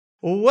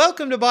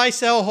Welcome to Buy,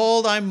 Sell,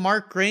 Hold. I'm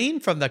Mark Green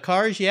from the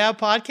Cars Yeah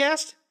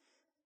podcast.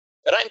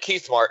 And I'm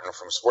Keith Martin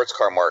from Sports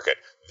Car Market.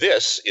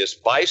 This is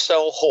Buy,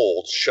 Sell,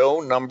 Hold,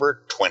 show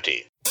number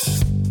 20.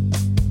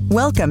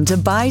 Welcome to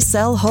Buy,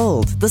 Sell,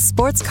 Hold, the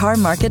Sports Car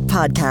Market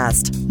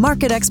podcast.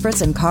 Market experts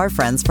and car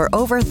friends for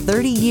over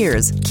 30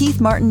 years,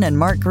 Keith Martin and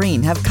Mark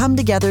Green have come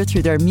together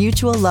through their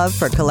mutual love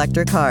for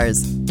collector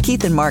cars.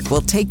 Keith and Mark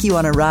will take you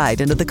on a ride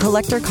into the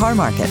collector car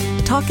market,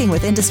 talking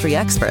with industry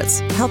experts,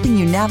 helping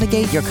you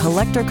navigate your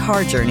collector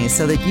car journey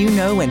so that you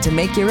know when to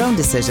make your own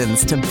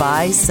decisions to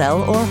buy,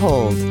 sell, or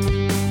hold.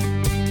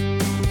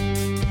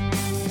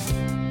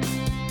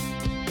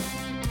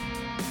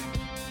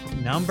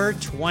 Number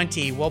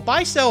 20. Well,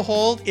 buy, sell,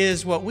 hold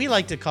is what we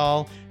like to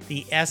call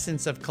the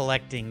essence of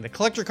collecting. The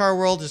collector car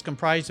world is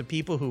comprised of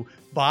people who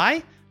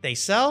buy, they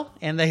sell,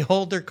 and they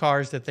hold their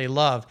cars that they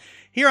love.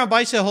 Here on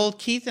Buy, Sell, Hold,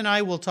 Keith and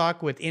I will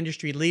talk with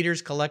industry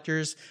leaders,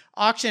 collectors,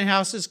 auction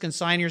houses,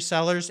 consignors,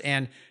 sellers,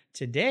 and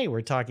today we're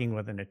talking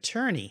with an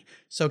attorney.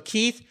 So,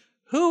 Keith,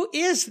 who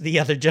is the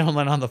other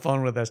gentleman on the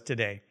phone with us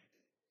today?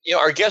 You know,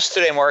 our guest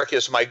today, Mark,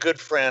 is my good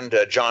friend,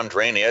 John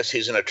Dranius.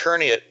 He's an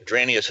attorney at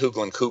Dranius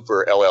Hughlin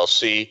Cooper,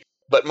 LLC.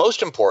 But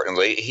most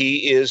importantly,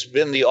 he has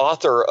been the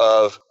author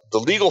of The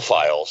Legal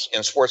Files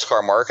in Sports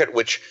Car Market,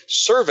 which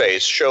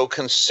surveys show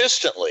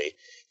consistently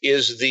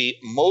is the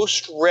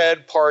most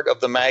read part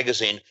of the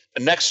magazine,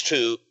 next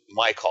to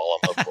my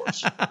column, of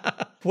course.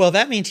 Well,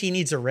 that means he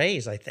needs a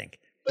raise, I think.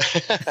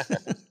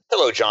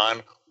 Hello,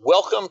 John.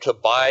 Welcome to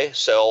Buy,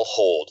 Sell,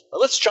 Hold. Now,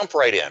 let's jump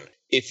right in.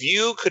 If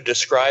you could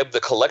describe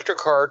the collector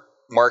car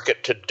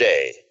market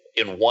today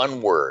in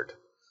one word,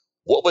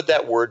 what would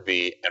that word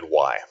be and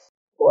why?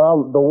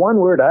 Well, the one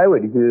word I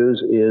would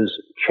use is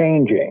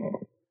changing.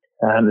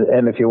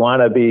 And if you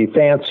want to be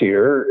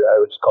fancier, I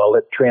would call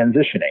it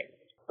transitioning.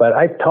 But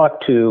I've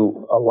talked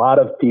to a lot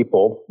of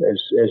people,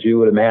 as you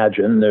would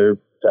imagine, their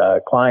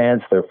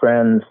clients, their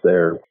friends,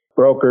 their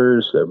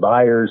brokers, their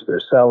buyers, their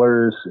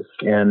sellers,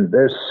 and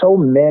there's so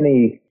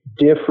many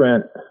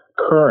different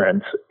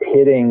currents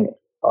hitting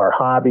our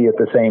hobby at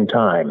the same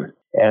time,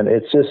 and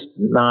it's just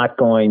not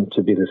going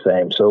to be the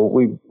same. So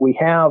we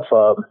have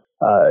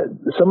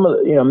some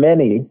of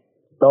many,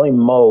 probably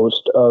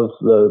most of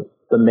the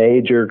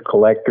major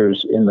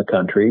collectors in the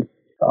country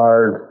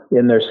are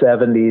in their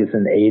 70s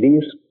and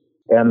 80s.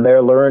 And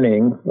they're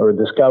learning or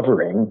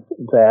discovering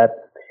that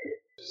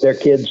their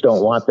kids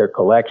don't want their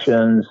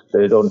collections.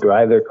 They don't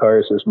drive their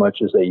cars as much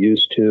as they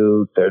used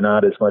to. They're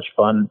not as much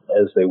fun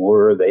as they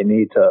were. They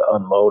need to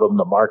unload them.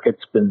 The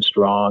market's been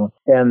strong,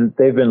 and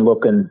they've been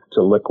looking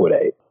to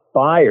liquidate.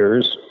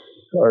 Buyers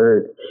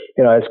are,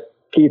 as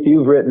Keith,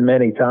 you've written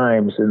many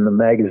times in the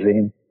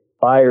magazine,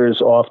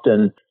 buyers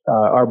often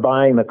are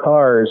buying the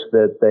cars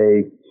that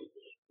they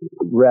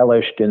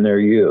relished in their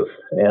youth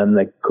and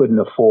they couldn't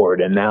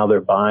afford, and now they're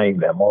buying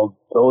them. Well,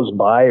 those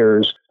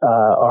buyers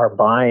are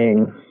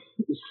buying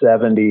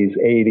 70s,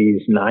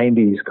 80s,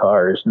 90s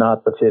cars,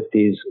 not the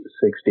 50s,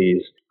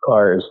 60s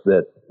cars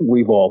that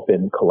we've all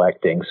been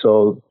collecting.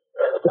 So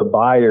the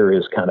buyer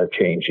is kind of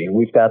changing.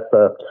 We've got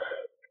the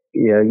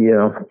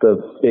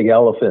big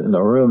elephant in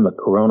the room. The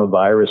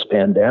coronavirus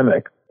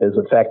pandemic is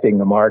affecting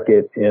the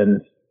market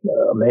in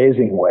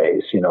amazing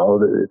ways.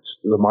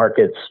 The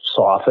market's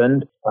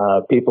softened.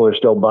 People are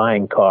still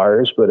buying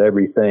cars, but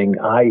everything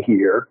I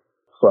hear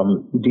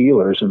from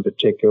dealers in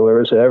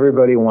particular is that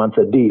everybody wants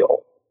a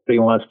deal.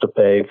 Everybody wants to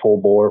pay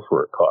full bore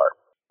for a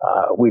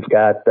car. We've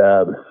got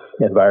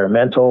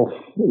environmental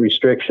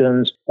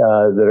restrictions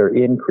that are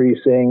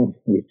increasing.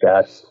 We've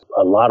got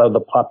a lot of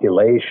the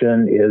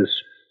population is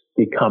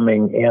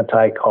becoming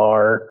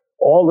anti-car.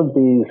 All of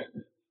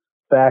these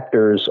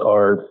factors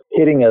are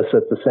hitting us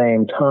at the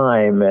same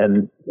time,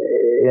 and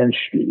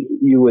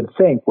you would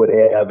think would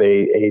have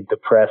a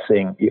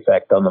depressing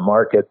effect on the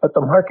market. But the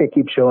market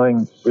keeps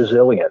showing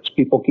resilience.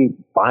 People keep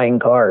buying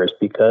cars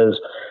because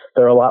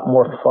they're a lot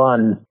more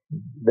fun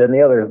than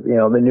the other,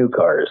 the new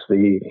cars,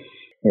 the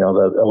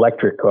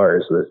electric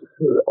cars,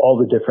 all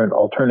the different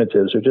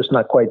alternatives are just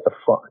not quite the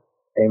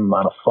same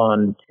amount of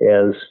fun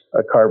as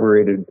a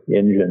carbureted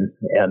engine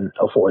and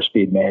a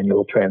 4-speed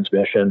manual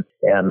transmission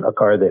and a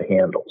car that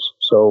handles.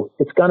 So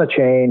it's going to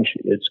change.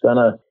 It's going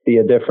to be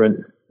a different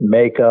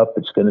makeup.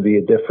 It's going to be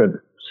a different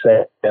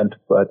segment,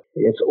 but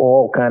it's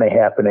all kind of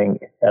happening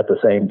at the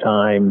same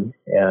time.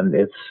 And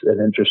it's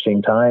an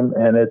interesting time.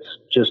 And it's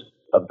just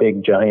a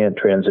big, giant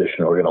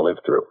transition we're going to live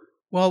through.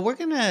 Well, we're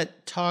going to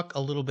talk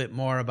a little bit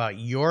more about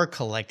your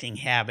collecting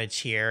habits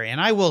here. And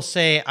I will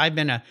say I've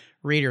been a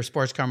reader of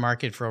Sports Car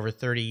Market for over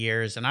 30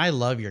 years, and I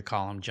love your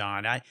column,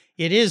 John.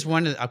 It is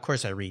one of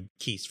course, I read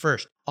Keith's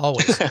first,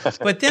 always.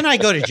 But then I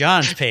go to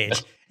John's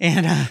page,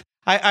 and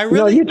I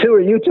really... you two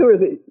are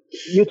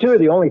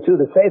the only two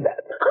that say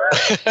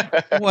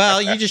that.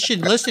 Well, you just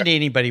shouldn't listen to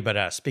anybody but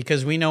us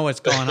because we know what's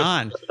going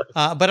on.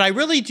 But I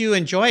really do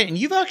enjoy it. And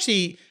you've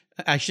actually,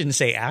 I shouldn't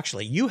say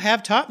actually, you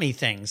have taught me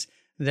things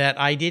that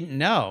I didn't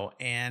know.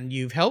 And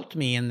you've helped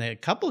me in the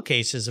couple of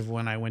cases of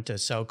when I went to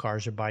sell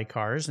cars or buy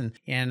cars. And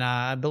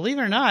believe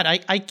it or not,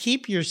 I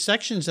keep your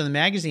sections in the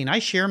magazine. I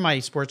share my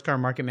Sports Car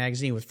Market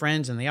magazine with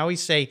friends, and they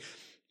always say,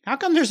 how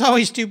come there's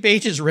always 2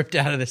 pages ripped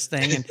out of this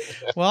thing? And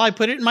well, I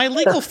put it in my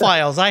legal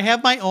files. I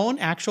have my own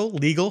actual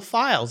legal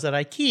files that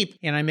I keep,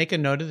 and I make a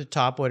note at the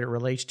top what it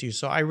relates to.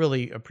 So I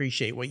really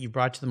appreciate what you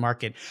brought to the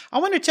market. I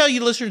want to tell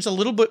you listeners a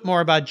little bit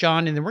more about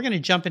John, and then we're going to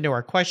jump into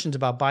our questions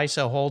about buy,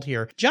 sell, hold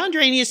here. John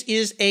Dranius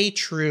is a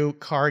true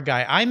car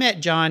guy. I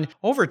met John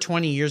over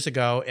 20 years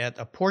ago at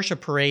a Porsche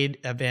Parade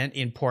event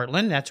in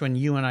Portland. That's when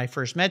you and I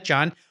first met,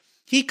 John.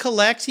 He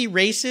collects, he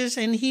races,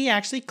 and he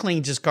actually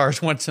cleans his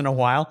cars once in a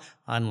while,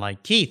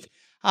 unlike Keith.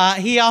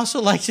 He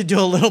also likes to do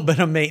a little bit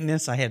of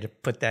maintenance. I had to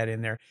put that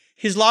in there.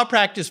 His law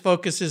practice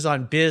focuses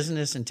on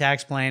business and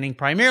tax planning,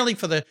 primarily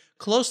for the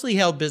closely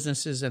held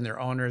businesses and their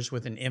owners,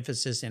 with an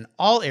emphasis in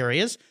all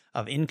areas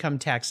of income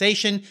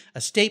taxation,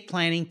 estate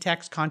planning,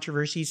 tax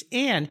controversies,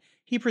 and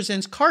he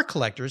presents car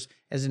collectors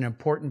as an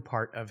important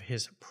part of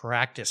his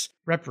practice.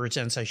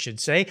 Represents, I should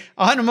say.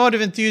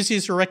 Automotive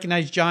enthusiasts will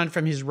recognize John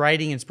from his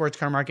writing in Sports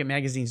Car Market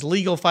magazine's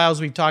legal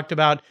files we've talked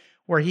about,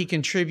 where he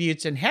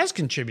contributes and has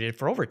contributed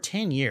for over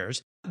 10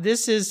 years.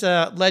 This has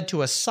led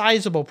to a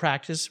sizable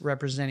practice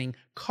representing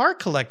car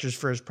collectors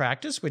for his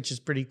practice, which is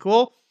pretty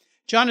cool.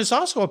 John is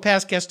also a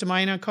past guest of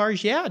mine on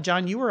Cars Yeah.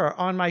 John, you were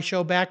on my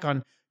show back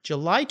on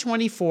July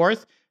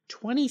 24th,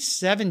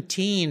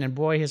 2017, and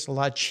boy, has a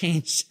lot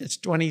changed since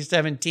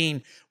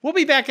 2017. We'll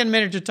be back in a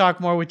minute to talk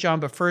more with John,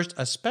 but first,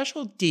 a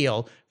special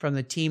deal from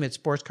the team at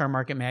Sports Car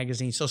Market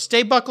magazine. So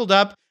stay buckled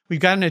up.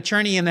 We've got an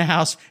attorney in the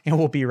house, and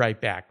we'll be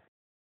right back.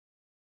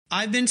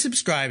 I've been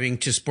subscribing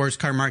to Sports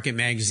Car Market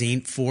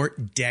magazine for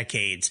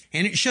decades,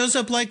 and it shows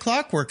up like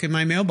clockwork in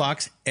my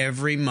mailbox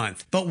every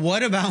month. But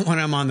what about when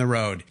I'm on the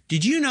road?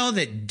 Did you know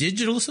that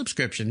digital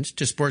subscriptions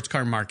to Sports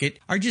Car Market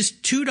are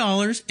just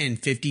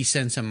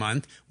 $2.50 a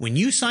month when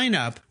you sign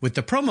up with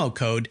the promo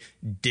code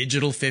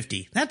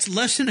DIGITAL50? That's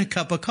less than a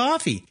cup of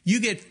coffee. You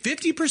get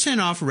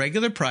 50% off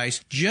regular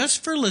price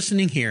just for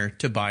listening here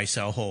to Buy,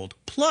 Sell, Hold.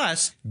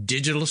 Plus,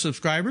 digital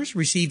subscribers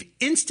receive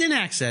instant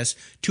access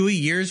to a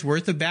year's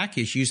worth of back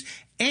issues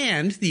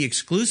and the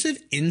exclusive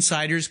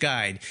Insider's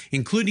Guide,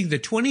 including the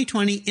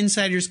 2020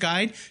 Insider's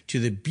Guide to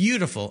the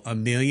beautiful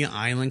Amelia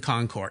Island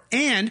Concours,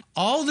 and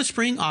all the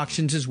spring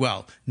auctions as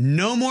well.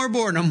 No more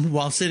boredom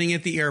while sitting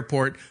at the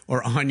airport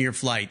or on your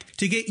flight.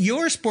 To get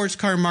your Sports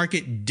Car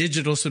Market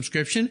digital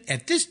subscription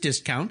at this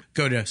discount,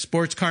 go to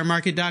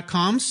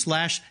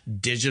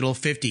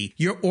sportscarmarket.com/digital50.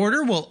 Your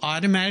order will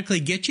automatically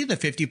get you the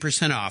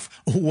 50%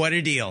 off. What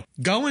a deal.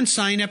 Go and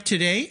sign up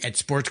today at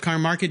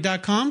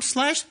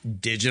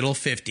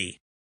sportscarmarket.com/digital50.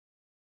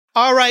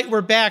 All right,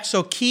 we're back.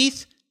 So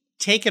Keith,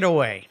 take it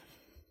away.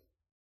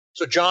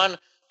 So John,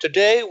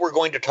 today we're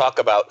going to talk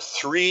about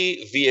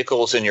 3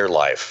 vehicles in your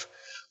life.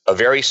 A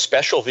very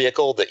special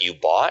vehicle that you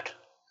bought,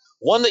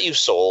 one that you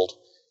sold,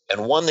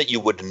 and one that you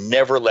would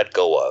never let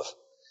go of.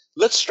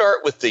 Let's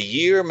start with the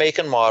year, make,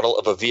 and model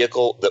of a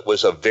vehicle that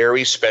was a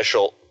very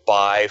special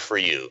buy for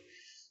you.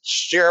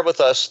 Share with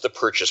us the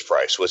purchase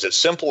price. Was it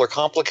simple or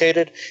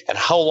complicated? And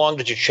how long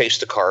did you chase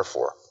the car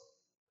for?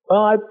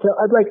 Well,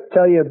 I'd like to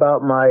tell you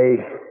about my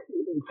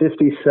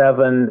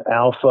 57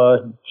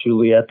 Alfa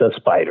Giulietta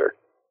Spider.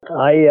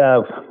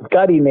 I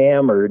got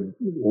enamored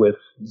with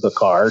the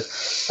car,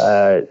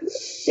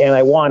 and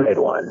I wanted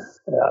one.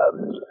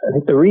 I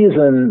think the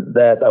reason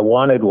that I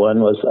wanted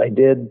one was I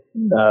did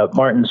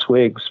Martin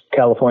Swig's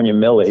California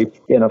Millie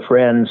in a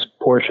friend's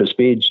Porsche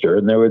Speedster,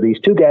 and there were these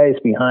 2 guys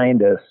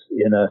behind us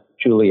in a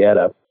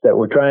Giulietta that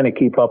were trying to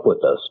keep up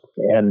with us.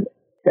 And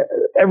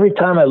every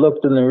time I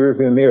looked in the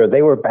rearview mirror,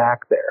 they were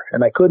back there,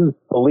 and I couldn't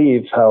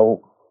believe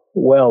how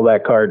well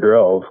that car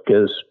drove,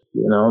 because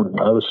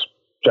I was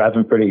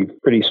driving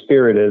pretty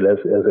spirited as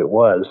it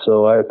was.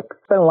 So I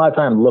spent a lot of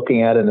time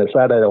looking at it and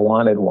decided I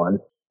wanted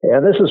one.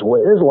 And this is a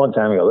long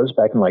time ago. This is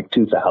back in like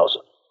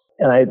 2000.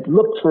 And I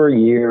looked for a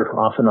year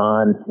off and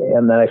on,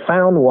 and then I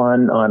found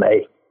one on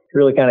I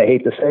really kind of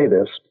hate to say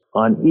this,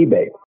 on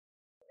eBay.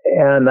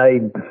 And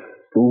I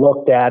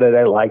looked at it,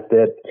 I liked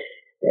it,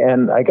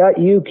 and I got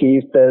you,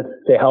 Keith,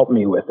 to help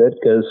me with it,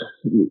 because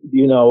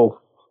you know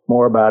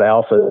more about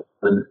Alfa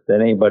than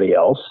anybody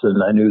else,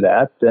 and I knew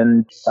that.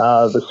 And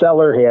the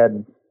seller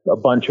had a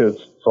bunch of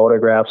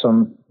photographs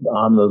on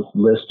the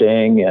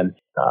listing, and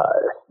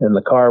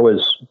the car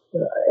was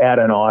at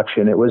an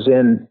auction. It was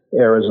in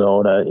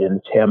Arizona, in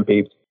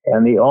Tempe,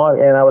 and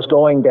I was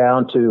going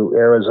down to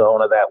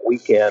Arizona that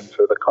weekend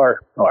for the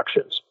car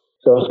auctions.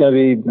 So it was going to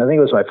be, I think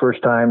it was my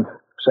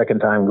second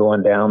time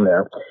going down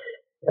there.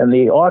 And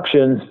the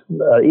auction,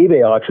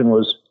 eBay auction,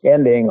 was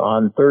ending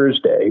on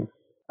Thursday.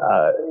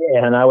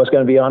 And I was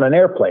going to be on an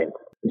airplane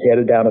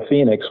headed down to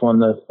Phoenix when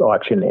the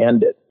auction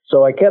ended.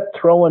 So I kept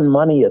throwing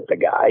money at the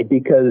guy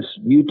because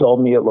you told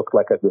me it looked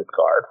like a good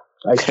car.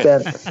 I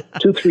spent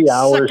 2-3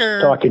 hours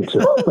talking to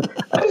him.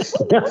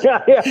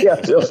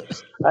 So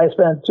I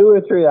spent 2 or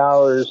 3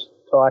 hours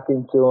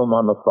talking to him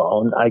on the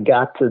phone. I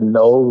got to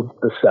know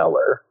the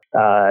seller.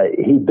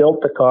 He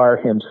built the car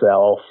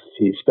himself.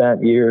 He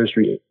spent years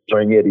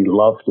restoring it. He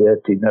loved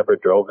it. He never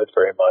drove it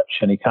very much,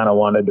 and he kind of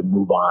wanted to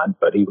move on.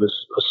 But he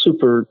was a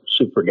super,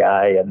 super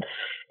guy,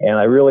 and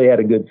I really had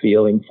a good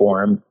feeling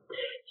for him.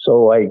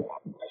 So I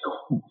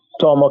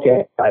told him,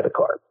 okay, buy the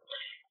car.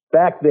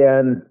 Back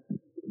then,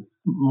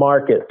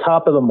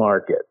 top of the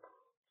market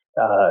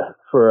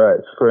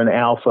for an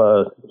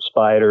Alpha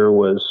Spider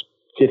was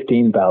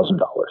 $15,000.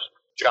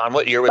 John,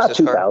 what year was about this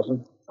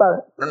 2000.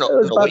 car? No.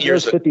 What year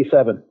is it?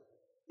 57.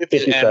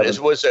 57. And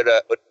was it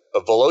a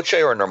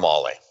Veloce or a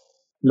Normale?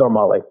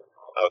 Normale.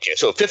 Okay,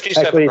 so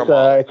 57 Actually,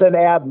 Normale. it's an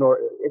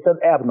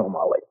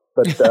abnormale,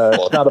 but it's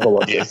not a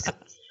Veloce. Yeah.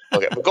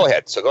 Okay, but go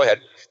ahead.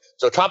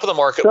 So top of the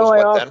market was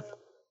what then?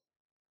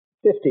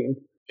 15.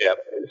 Yeah.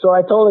 So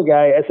I told the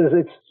guy, I says,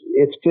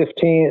 it's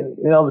 15.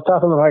 The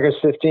top of the market is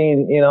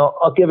 15.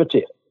 I'll give it to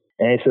you.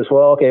 And he says,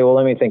 well, okay, well,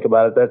 let me think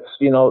about it. That's,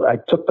 I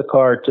took the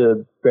car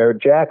to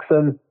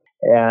Barrett-Jackson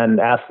and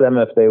asked them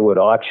if they would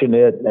auction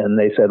it. And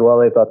they said, well,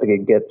 they thought they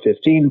could get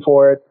 15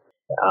 for it,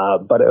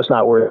 but it was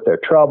not worth their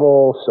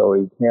trouble. So,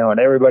 and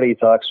everybody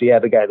talks, so you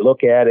have the guy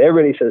look at it.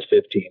 Everybody says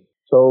 15.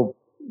 So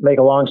make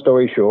a long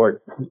story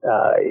short,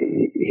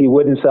 he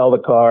wouldn't sell the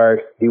car.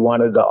 He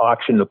wanted the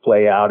auction to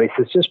play out. He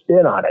says, just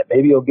bid on it.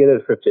 Maybe you'll get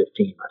it for 15.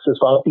 I says,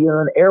 well, I'll be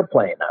on an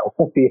airplane. I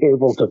won't be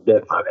able to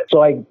bid on it.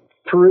 So I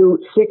threw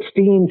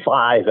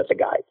 16.5 at the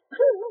guy,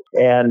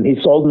 and he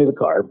sold me the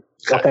car.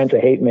 All kinds of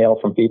hate mail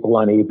from people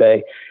on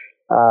eBay.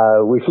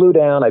 We flew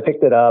down. I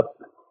picked it up,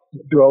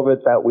 drove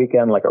it that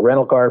weekend like a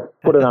rental car,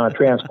 put it on a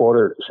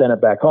transporter, sent it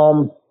back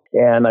home,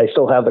 and I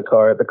still have the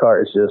car. The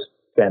car is just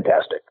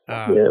fantastic.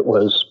 It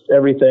was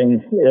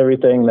everything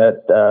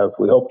that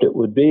we hoped it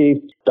would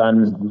be.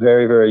 Done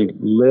very, very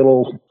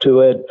little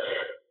to it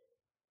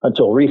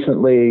until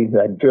recently.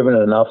 I'd driven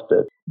it enough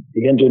that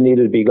the engine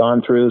needed to be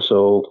gone through,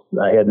 so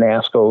I had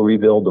NASCO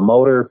rebuild the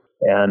motor,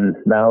 and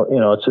now,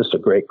 it's just a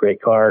great,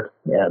 great car,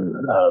 and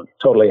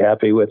totally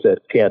happy with it.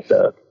 Can't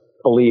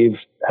believe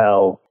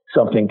how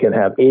something can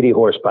have 80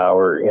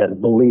 horsepower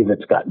and believe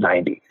it's got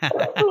 90.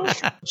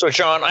 So,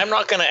 John, I'm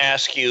not going to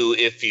ask you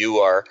if you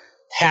are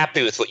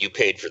happy with what you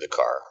paid for the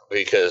car,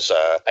 because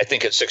I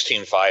think at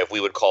 16.5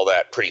 we would call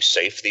that pretty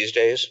safe these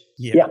days.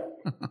 Yeah.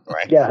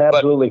 Right. Yeah,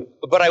 absolutely.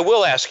 But I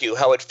will ask you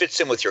how it fits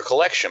in with your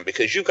collection,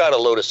 because you've got a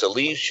Lotus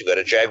Elise, you've got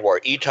a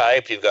Jaguar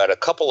E-Type, you've got a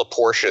couple of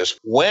Porsches.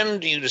 When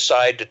do you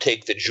decide to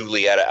take the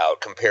Giulietta out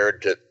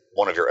compared to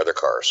one of your other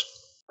cars?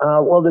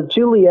 Well, the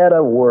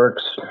Giulietta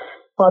works.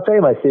 Well, I'll tell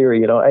you my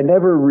theory. I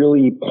never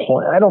really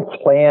I don't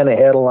plan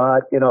ahead a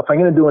lot. If I'm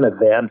going to do an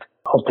event,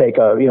 I'll take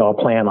I'll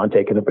plan on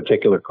taking a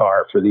particular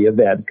car for the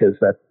event, because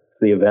that's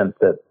the event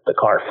that the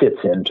car fits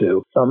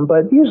into.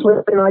 But usually,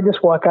 I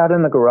just walk out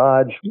in the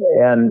garage,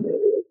 and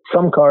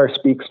some car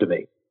speaks to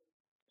me,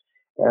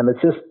 and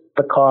it's just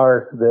the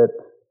car that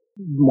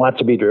wants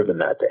to be driven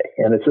that day,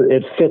 and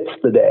it fits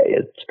the day.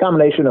 It's a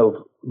combination of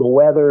the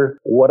weather,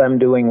 what I'm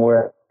doing,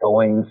 where I'm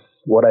going,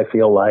 what I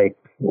feel like,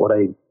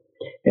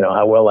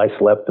 how well I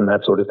slept, and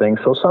that sort of thing.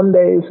 So some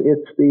days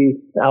it's the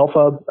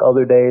Alpha,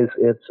 other days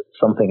it's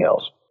something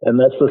else, and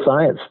that's the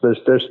science.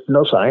 There's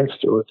no science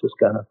to it. Just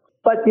kind of.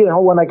 But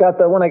when I got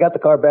the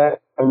car back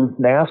from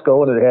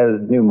NASCO and it had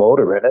a new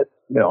motor in it,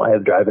 I had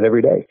to drive it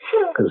every day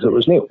because it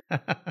was new.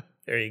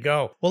 There you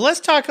go. Well, let's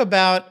talk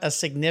about a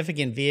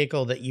significant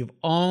vehicle that you've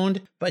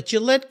owned, but you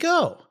let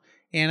go.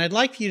 And I'd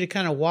like for you to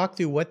kind of walk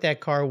through what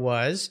that car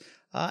was.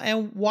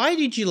 And why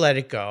did you let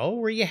it go?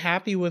 Were you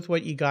happy with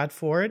what you got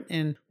for it?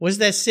 And was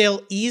that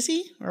sale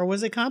easy or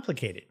was it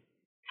complicated?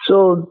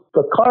 So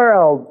the car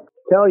I'll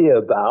tell you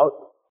about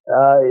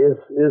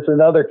is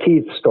another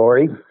Keith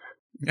story.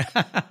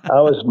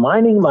 I was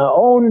minding my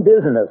own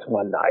business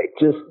one night,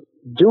 just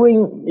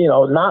doing,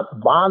 not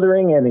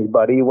bothering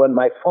anybody when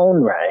my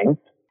phone rang.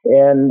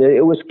 And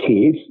it was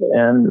Keith.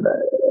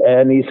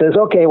 And he says,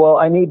 okay, well,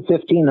 I need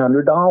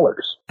 $1,500.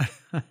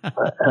 And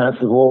I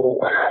said, well,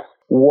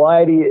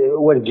 what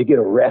did you get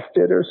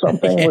arrested or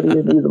something? What do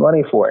you need the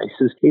money for?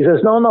 He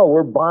says, no,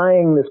 we're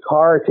buying this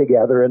car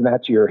together and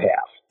that's your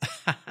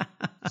half.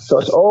 So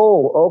it's,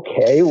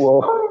 okay.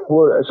 Well,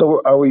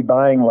 so are we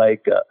buying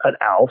like an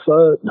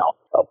Alpha? No.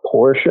 A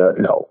Porsche?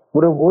 No.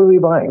 What are we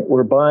buying?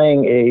 We're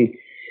buying a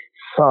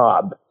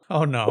Saab.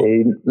 Oh, no.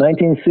 A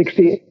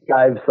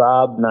 1965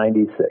 Saab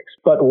 96.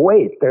 But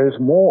wait, there's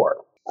more.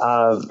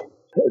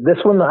 This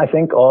one, I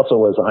think, also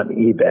was on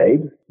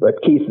eBay,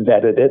 but Keith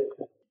vetted it.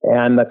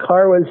 And the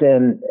car was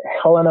in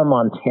Helena,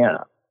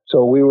 Montana.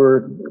 So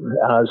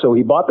so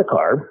he bought the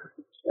car,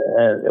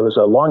 and it was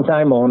a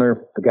long-time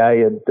owner. The guy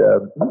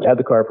had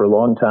the car for a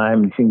long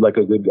time. He seemed like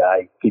a good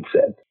guy, Keith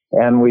said.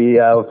 And we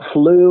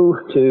flew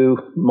to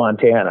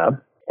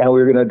Montana, and we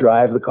were going to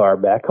drive the car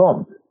back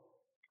home.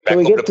 So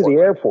we get to the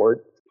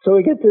airport.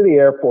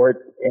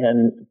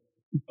 And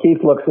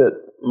Keith looks at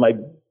my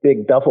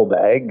big duffel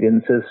bag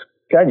and says,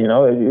 God,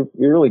 you're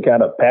really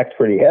kind of packed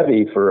pretty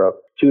heavy for a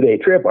 2-day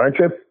trip, aren't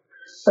you?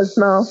 I said,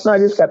 no, I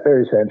just got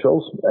bare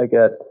essentials. I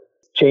got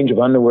change of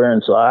underwear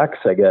and socks.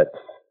 I got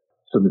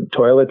some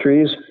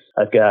toiletries.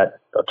 I've got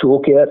a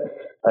toolkit.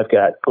 I've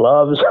got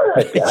gloves.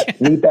 I've got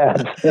knee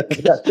pads.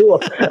 I've got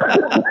tools.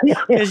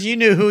 Because you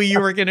knew who you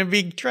were going to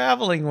be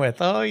traveling with.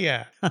 Oh,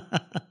 yeah.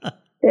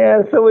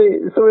 Yeah, so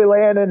we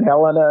land in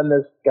Helena, and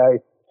this guy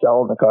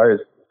selling the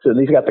cars. So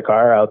he's got the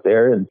car out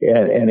there, and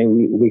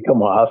we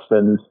come off,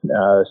 and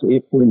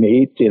we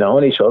meet,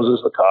 and he shows us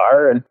the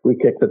car, and we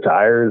kick the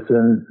tires,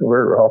 and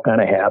we're all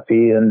kind of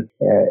happy. And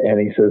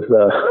he says,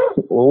 "Well,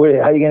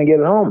 how are you going to get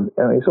it home?"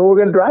 And he said, "We're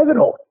going to drive it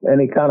home." And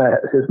he kind of,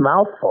 his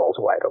mouth falls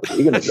wide open. "Are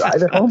you going to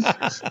drive it home?"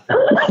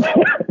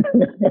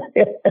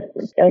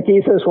 And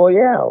Keith says, "Well,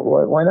 yeah,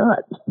 why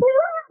not?"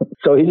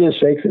 So he just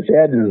shakes his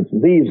head and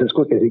leaves as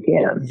quick as he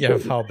can. Yeah,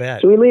 I'll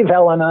bet. So we leave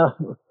Helena.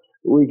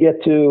 We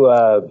get to,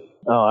 I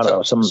don't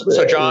know.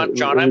 So John,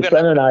 I'm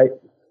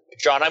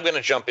going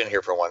to jump in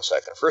here for 1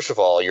 second. First of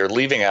all, you're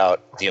leaving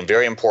out the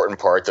very important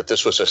part that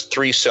this was a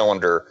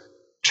 3-cylinder,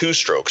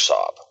 2-stroke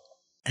Saab.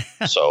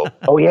 So.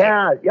 Oh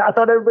yeah, I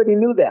thought everybody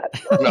knew that.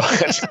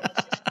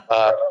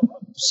 No.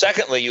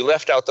 Secondly, you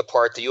left out the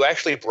part that you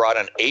actually brought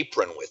an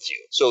apron with you,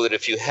 so that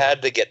if you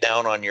had to get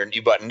down on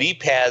you brought knee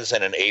pads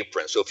and an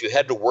apron. So if you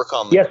had to work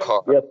on the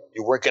car,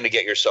 you weren't going to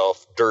get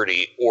yourself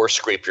dirty or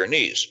scrape your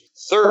knees.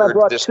 Third, I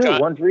brought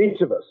one for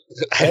each of us.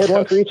 I had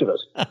one for each of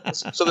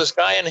us. So this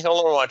guy in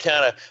Helena,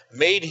 Montana,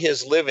 made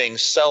his living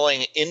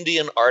selling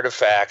Indian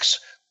artifacts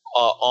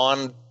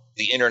on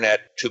the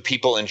internet to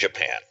people in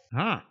Japan.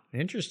 Ah,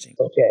 interesting.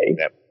 Okay.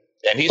 Yep.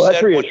 And he said,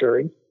 that's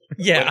reassuring.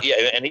 And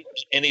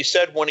he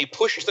said when he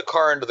pushed the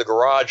car into the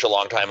garage a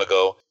long time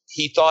ago,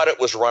 he thought it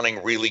was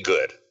running really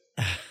good.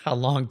 A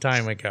long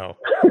time ago.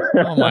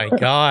 Oh my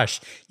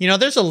gosh!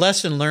 There's a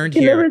lesson learned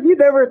here. You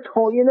never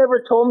told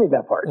me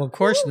that part. Well, of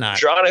course not,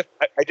 John.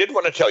 I did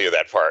want to tell you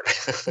that part.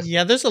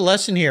 Yeah, there's a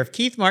lesson here. If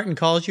Keith Martin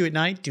calls you at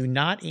night, do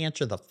not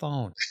answer the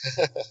phone.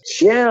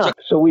 Yeah.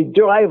 So we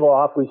drive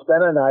off. We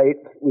spend a night.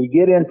 We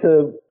get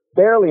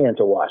barely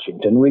into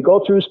Washington. We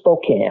go through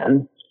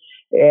Spokane,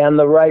 and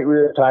the right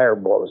rear tire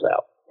blows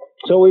out.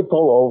 So we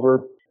pull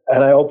over.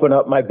 And I open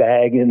up my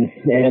bag, and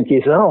he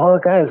said, "Oh,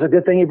 okay, it's a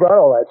good thing you brought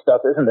all that stuff,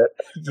 isn't it?"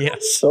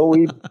 Yes. So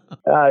we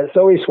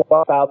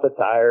swap out the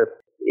tire.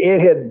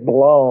 It had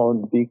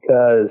blown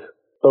because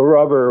the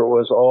rubber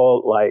was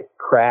all like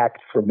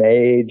cracked from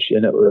age,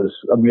 and it was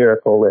a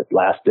miracle it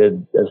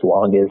lasted as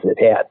long as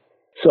it had.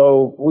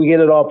 So we get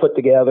it all put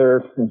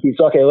together, and he's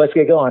okay. Let's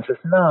get going. I says,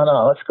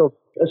 "No, let's go.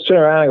 Let's turn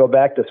around and go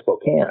back to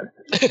Spokane."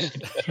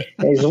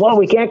 And he says, "Well,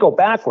 we can't go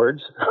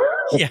backwards."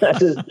 Yeah. I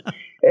says,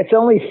 "It's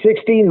only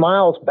 16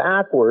 miles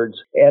backwards,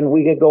 and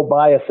we could go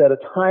buy a set of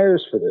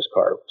tires for this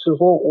car." So,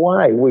 well,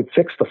 why? We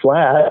fixed the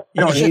flat.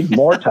 We don't need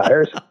more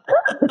tires.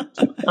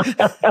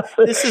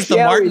 This is the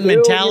Martin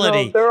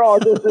mentality. They're all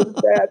just as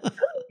bad.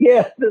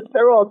 Yeah,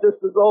 they're all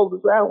just as old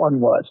as that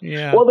one was.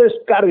 Yeah. Well, there's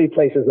got to be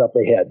places up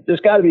ahead.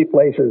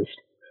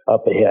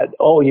 Up ahead.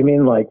 Oh, you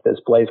mean like this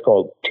place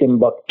called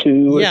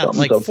Timbuktu or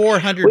something? Like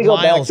 400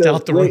 miles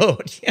down the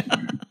road.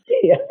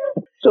 Yeah.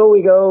 So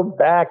we go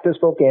back to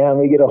Spokane.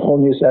 We get a whole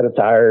new set of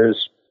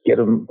tires, get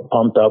them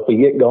pumped up. We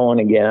get going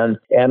again,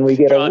 and we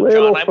get a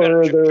little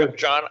further.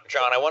 John,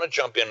 I want to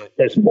jump in.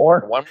 There's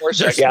more? One more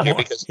second here,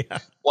 because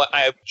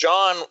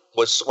John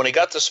was, when he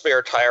got the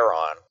spare tire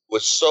on,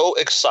 was so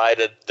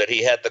excited that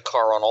he had the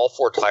car on all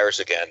 4 tires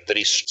again that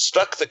he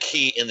stuck the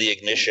key in the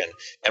ignition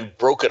and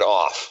broke it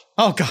off.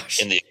 Oh,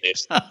 gosh. In the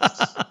ignition.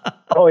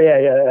 Oh, yeah,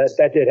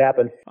 that did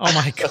happen. Oh,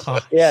 my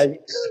gosh. Yeah.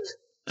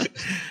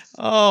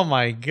 Oh,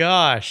 my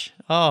gosh.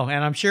 Oh,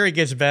 and I'm sure it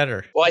gets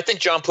better. Well, I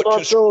think John put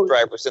 2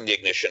 screwdrivers in the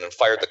ignition and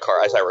fired the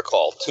car, as I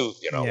recall, too.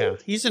 Yeah,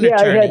 he's an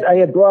attorney. I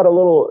had brought a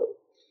little.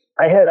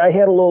 I had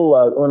a little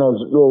one of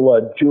those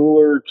little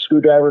jeweler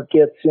screwdriver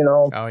kits,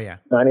 Oh yeah,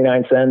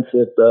 99 cents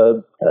at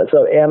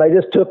and I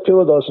just took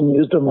 2 of those and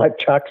used them like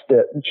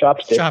chopsticks and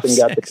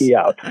got the key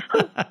out.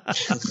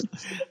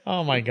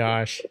 Oh my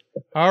gosh!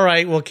 All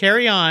right, well,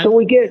 carry on. So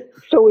we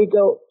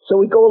go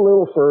a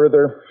little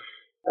further.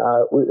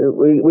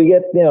 We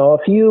get a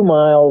few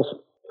miles,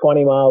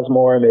 20 miles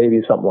more,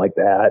 maybe something like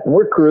that, and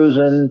we're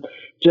cruising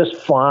just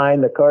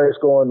fine. The car is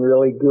going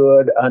really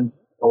good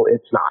until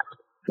it's not.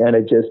 And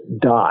it just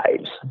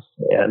dives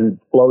and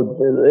blew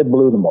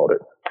the motor.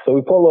 So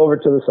we pull over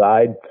to the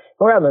side.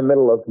 We're out in the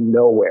middle of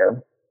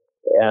nowhere,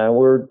 and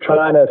we're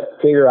trying to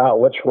figure out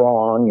what's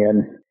wrong.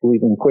 And we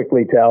can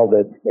quickly tell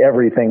that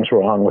everything's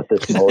wrong with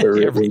this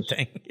motor.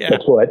 Everything,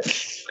 That's what.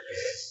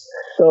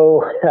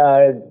 So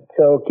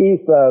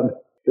Keith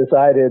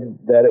decided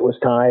that it was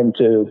time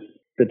to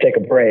take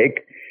a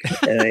break,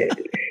 and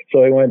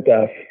so he went.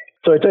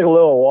 So he took a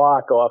little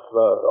walk off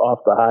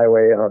the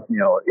highway,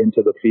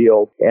 into the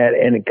field,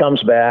 and he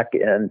comes back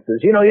and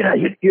says,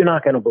 you're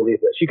not going to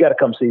believe this. You got to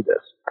come see this.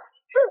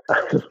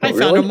 I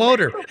found a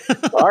motor.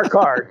 Our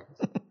car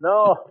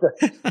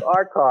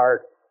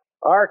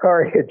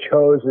had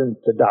chosen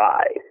to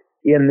die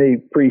in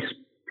the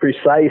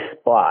precise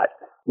spot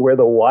where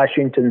the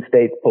Washington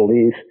State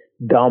Police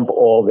dump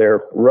all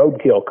their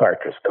roadkill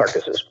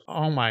carcasses.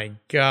 Oh my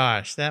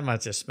gosh, that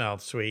must have smelled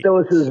sweet. There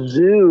was a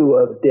zoo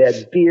of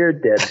dead deer,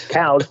 dead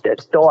cows, dead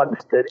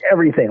dogs, dead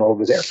everything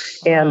over there.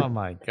 And oh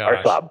my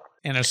gosh. our Saab.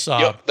 And a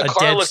sob,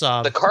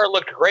 the car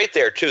looked great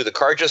there, too. The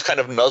car just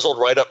kind of nuzzled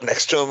right up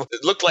next to him.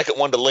 It looked like it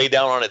wanted to lay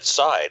down on its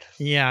side.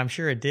 Yeah, I'm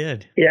sure it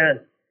did. Yeah.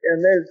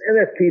 And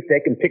there's Keith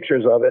taking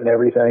pictures of it and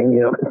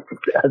everything,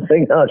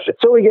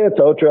 So we get a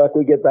tow truck.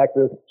 We get back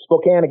to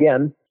Spokane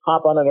again,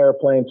 hop on an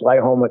airplane, fly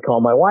home. I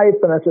call my wife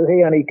and I said,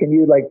 "Hey, honey, can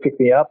you pick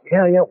me up?"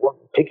 Yeah, we'll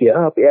pick you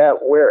up. Yeah,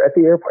 where? At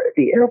the airport. At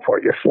the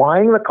airport. You're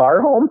flying the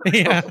car home?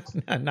 Yeah,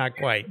 not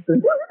quite.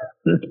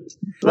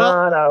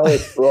 No,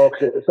 it broke.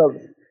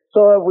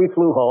 So we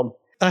flew home.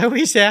 I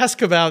always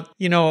ask about,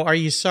 are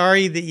you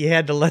sorry that you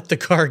had to let the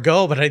car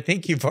go? But I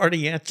think you've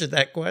already answered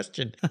that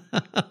question.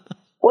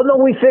 Well, no,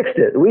 we fixed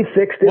it.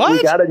 What?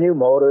 We got a new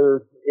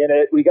motor in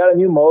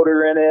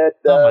it.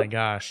 Oh, my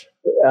gosh.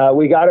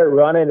 We got it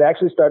running. It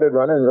actually started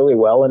running really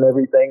well and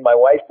everything. My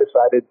wife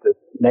decided to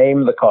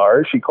name the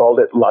car. She called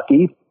it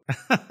Lucky.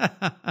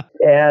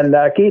 And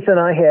Keith and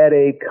I had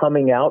a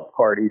coming out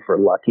party for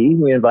Lucky.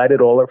 We invited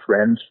all our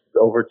friends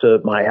over to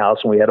my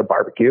house and we had a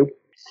barbecue.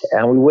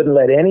 And we wouldn't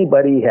let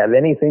anybody have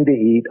anything to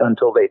eat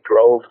until they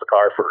drove the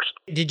car first.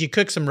 Did you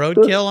cook some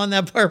roadkill on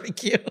that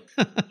barbecue?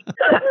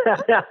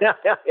 Yeah,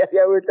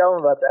 we were telling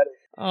about that.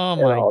 Oh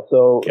my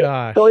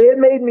gosh! So it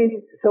made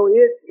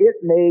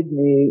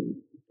me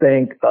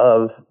think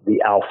of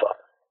the Alpha.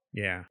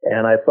 Yeah.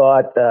 And I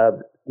thought,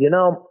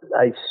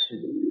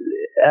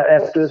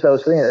 after this, I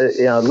was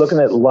thinking, looking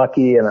at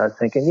Lucky, and I was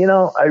thinking,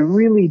 I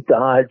really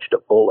dodged a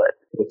bullet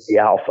with the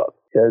Alpha.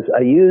 Because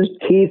I used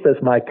Keith as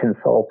my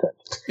consultant.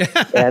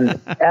 And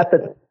at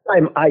the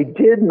time, I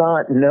did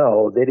not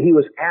know that he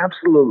was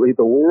absolutely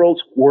the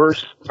world's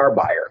worst car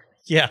buyer.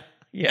 Yeah.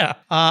 Yeah.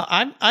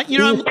 I'm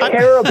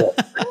terrible.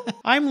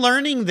 I'm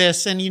learning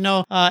this. And,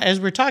 as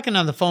we're talking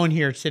on the phone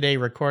here today,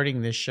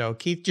 recording this show,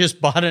 Keith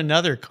just bought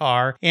another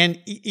car. And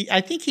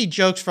I think he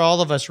jokes for all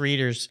of us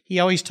readers. He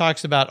always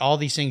talks about all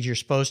these things you're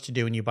supposed to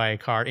do when you buy a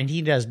car, and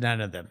he does none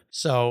of them.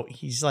 So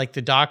he's like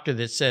the doctor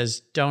that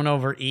says, don't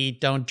overeat,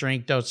 don't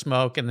drink, don't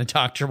smoke. And the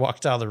doctor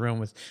walks out of the room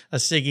with a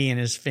ciggy in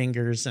his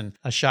fingers and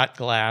a shot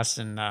glass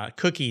and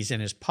cookies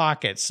in his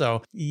pocket.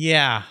 So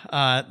yeah,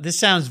 this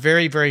sounds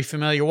very, very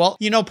familiar. Well,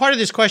 part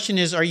of this question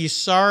is, are you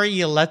sorry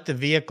you let the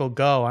vehicle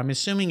go? I'm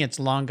assuming it's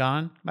long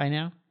gone by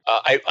now.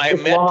 I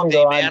met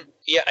the man.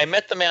 Yeah, I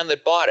met the man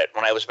that bought it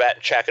when I was back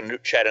in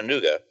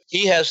Chattanooga.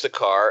 He has the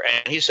car,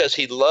 and he says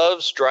he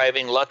loves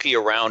driving Lucky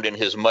around in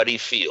his muddy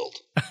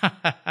field.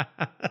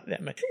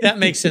 That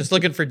makes sense.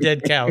 Looking for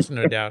dead cows,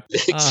 no doubt.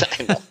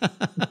 Exactly.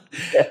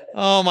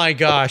 Oh, my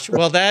gosh.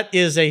 Well, that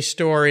is a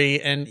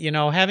story. And,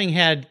 having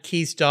had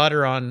Keith's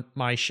daughter on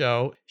my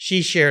show,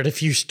 she shared a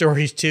few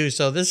stories too.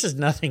 So this is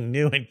nothing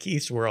new in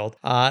Keith's world.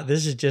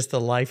 This is just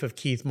the life of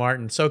Keith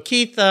Martin. So,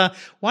 Keith,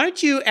 why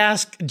don't you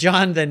ask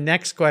John the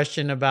next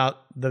question about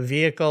the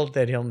vehicle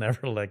that he'll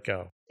never let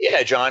go?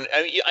 Yeah, John,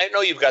 I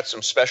know you've got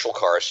some special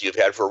cars you've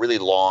had for a really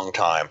long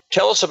time.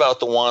 Tell us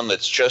about the one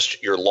that's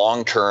just your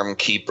long-term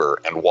keeper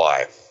and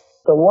why.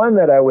 The one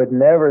that I would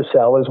never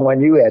sell is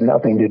one you had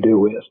nothing to do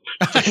with,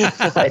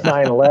 like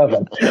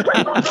 911.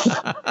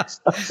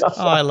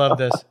 Oh, I love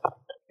this.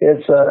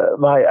 It's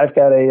I've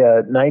got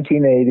a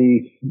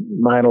 1980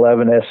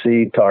 911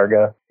 SC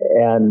Targa,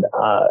 and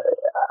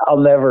I'll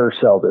never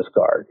sell this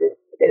car.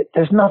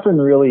 There's nothing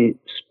really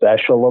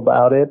special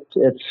about it.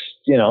 It's,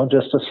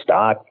 just a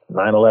stock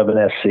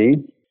 911 SC.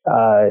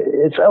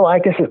 I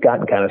guess it's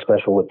gotten kind of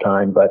special with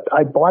time, but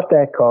I bought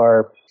that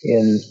car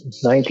in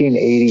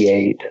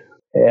 1988,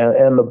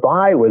 and the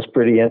buy was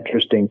pretty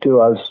interesting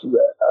too. I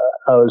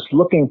was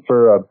looking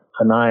for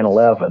a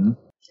 911,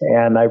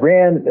 and I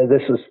ran.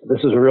 This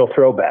is a real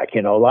throwback.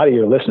 A lot of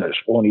your listeners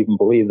won't even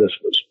believe this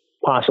was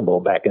possible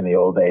back in the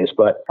old days,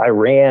 but I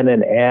ran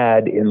an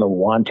ad in the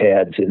want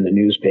ads in the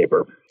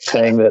newspaper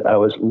saying that I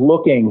was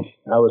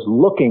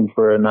looking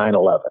for a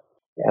 911,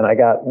 and I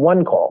got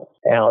one call.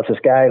 And it's this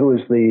guy who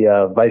is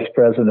the vice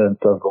president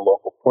of the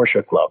local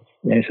Porsche club,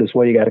 and he says,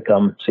 "Well, you got to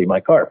come see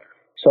my car."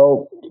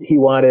 So he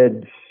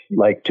wanted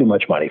too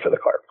much money for the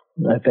car.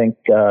 I think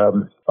I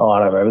don't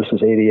remember. This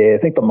was '88. I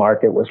think the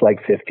market was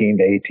like 15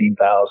 to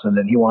 18,000,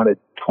 and he wanted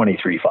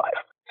 23.5.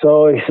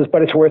 So he says,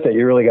 "But it's worth it.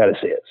 You really got to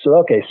see it." So,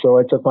 okay. So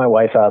I took my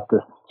wife out to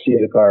see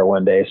the car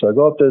one day. So I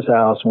go up to his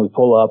house and we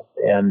pull up,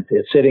 and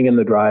it's sitting in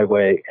the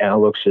driveway, and it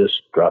looks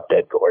just drop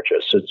dead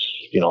gorgeous. It's,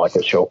 like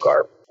a show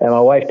car. And my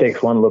wife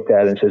takes one look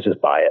at it and says, "Just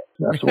buy it."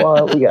 And I said,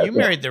 "Well, we got You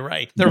married the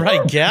right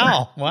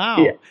gal. Wow.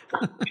 Yeah.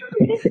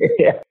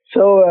 Yeah.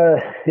 So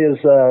his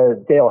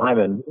Dale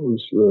Hyman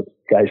was the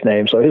guy's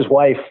name. So his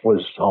wife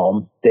was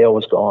home. Dale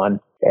was gone.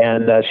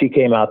 And she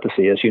came out to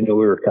see us. She knew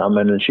we were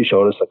coming, and she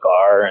showed us the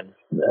car, and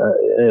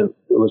it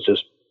was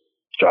just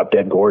drop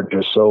dead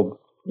gorgeous. So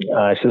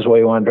I says, "Well,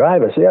 you want to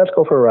drive?" I said, "Yeah, let's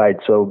go for a ride."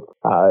 So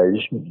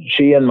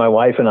she and my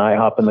wife and I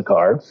hop in the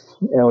car,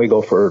 and we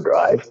go for a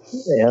drive,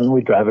 and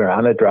we drive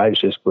around. It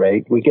drives just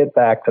great. We get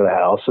back to the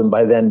house, and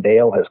by then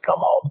Dale has come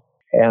home,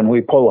 and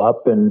we pull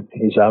up, and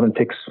he's out and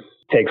takes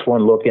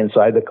one look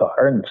inside the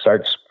car and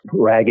starts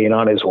ragging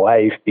on his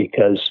wife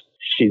because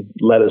she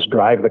let us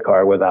drive the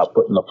car without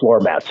putting the floor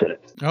mats in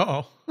it.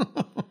 Uh-oh.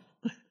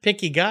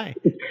 Picky guy.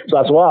 So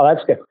I said, "Wow,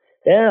 that's good."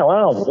 Yeah,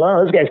 wow,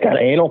 this guy's kind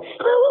of anal.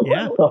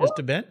 Yeah, just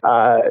a bit.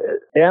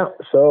 Yeah.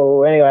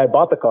 So anyway, I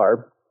bought the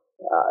car,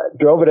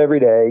 drove it every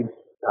day,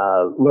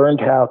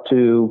 learned how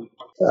to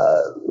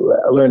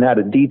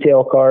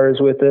detail cars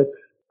with it.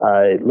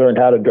 I learned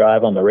how to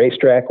drive on the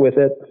racetrack with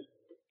it.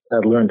 I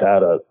learned how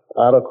to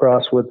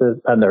autocross with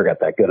it. I never got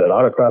that good at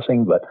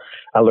autocrossing, but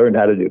I learned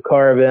how to do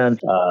car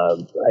events.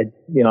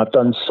 I've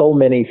done so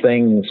many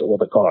things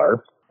with a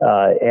car,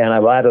 and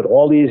I've had it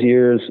all these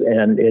years,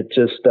 and it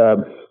just,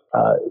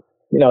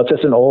 it's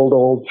just an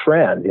old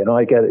friend. It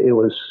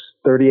was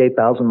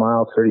 38,000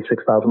 miles,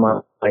 36,000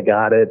 miles. I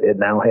got it. It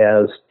now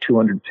has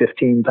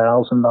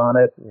 215,000 on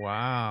it.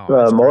 Wow.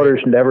 The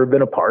motor's never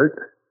been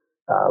apart.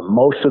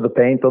 Most of the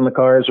paint on the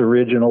car is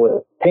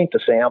original. Paint to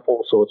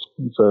sample, so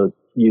it's a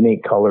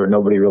unique color.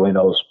 Nobody really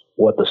knows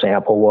what the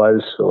sample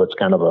was, so it's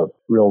kind of a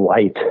real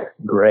light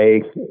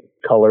gray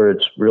color.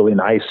 It's really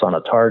nice on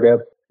a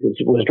Targa.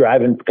 It was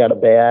driving kind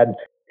of bad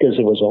because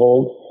it was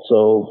old,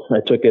 so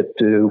I took it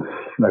to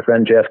my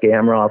friend Jeff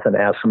Gamroth and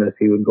asked him if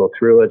he would go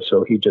through it.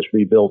 So he just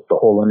rebuilt the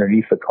whole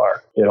underneath the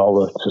car, did all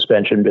the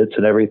suspension bits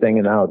and everything,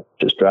 and now it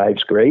just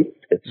drives great.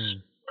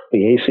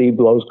 The AC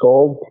blows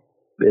cold.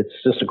 It's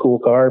just a cool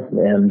car,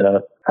 and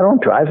I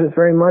don't drive it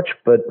very much,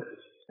 but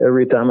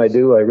every time I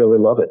do, I really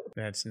love it.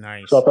 That's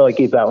nice. So I'll probably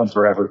keep that one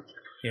forever.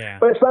 Yeah.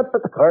 But it's not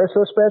that the car is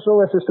so special.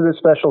 It's just that it's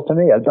special to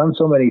me. I've done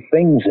so many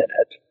things in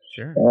it.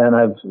 Sure. And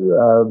I've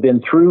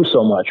been through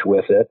so much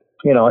with it.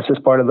 It's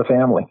just part of the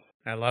family.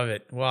 I love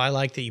it. Well, I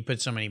like that you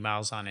put so many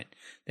miles on it.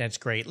 That's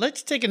great.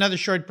 Let's take another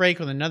short break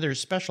with another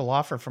special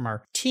offer from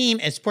our team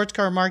at Sports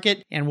Car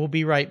Market, and we'll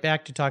be right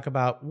back to talk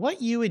about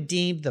what you would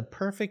deem the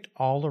perfect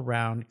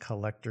all-around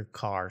collector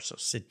car. So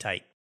sit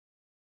tight.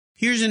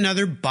 Here's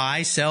another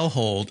buy, sell,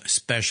 hold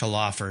special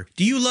offer.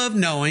 Do you love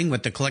knowing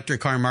what the collector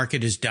car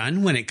market has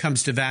done when it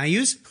comes to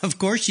values? Of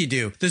course you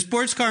do. The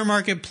Sports Car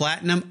Market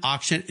Platinum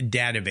Auction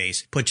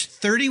Database puts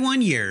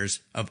 31 years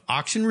of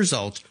auction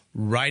results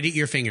right at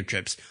your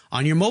fingertips,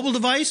 on your mobile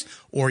device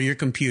or your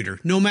computer,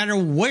 no matter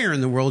where in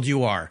the world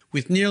you are.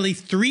 With nearly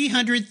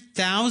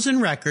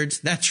 300,000 records,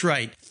 that's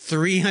right,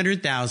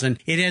 300,000,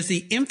 it has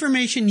the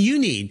information you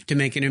need to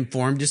make an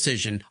informed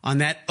decision on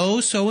that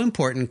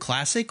oh-so-important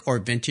classic or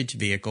vintage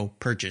vehicle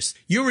purchase.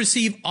 You'll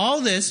receive all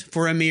this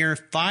for a mere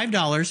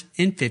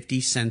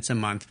 $5.50 a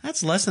month.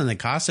 That's less than the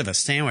cost of a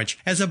sandwich.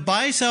 As a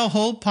Buy, Sell,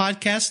 Hold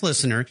podcast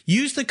listener,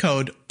 use the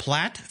code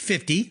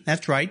PLAT50,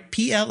 that's right,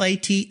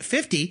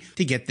 PLAT50,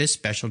 to get this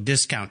special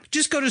discount.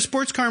 Just go to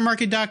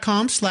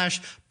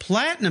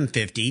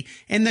sportscarmarket.com/platinum50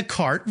 and the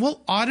cart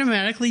will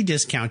automatically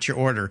discount your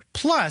order.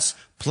 Plus,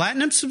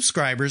 Platinum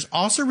subscribers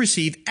also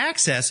receive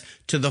access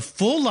to the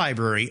full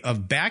library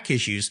of back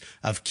issues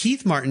of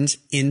Keith Martin's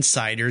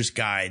Insider's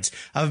Guides,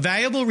 a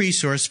valuable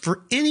resource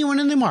for anyone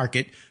in the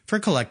market for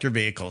collector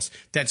vehicles.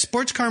 That's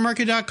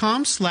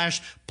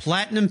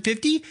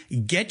sportscarmarket.com/platinum50.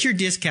 Get your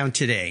discount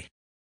today.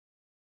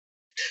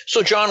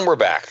 So, John, we're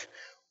back.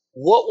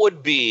 What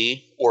would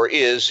be or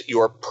is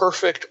your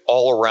perfect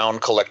all-around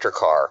collector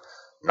car?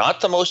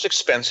 Not the most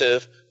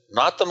expensive,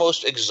 not the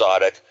most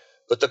exotic,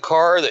 but the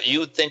car that you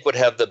would think would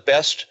have the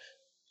best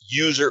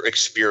user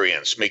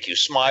experience, make you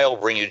smile,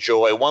 bring you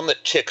joy, one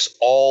that ticks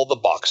all the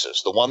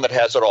boxes, the one that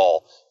has it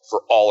all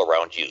for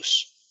all-around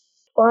use.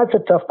 Well, that's a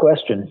tough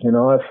question.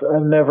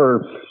 I've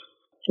never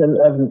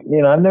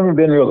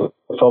been real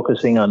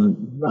focusing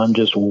on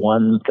just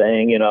one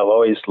thing. I've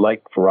always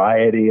liked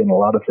variety in a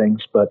lot of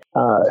things, but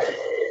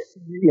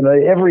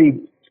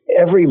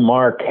every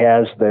marque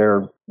has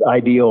their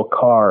ideal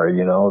car.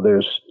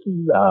 There's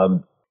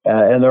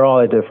and they're all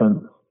at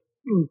different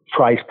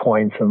price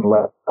points and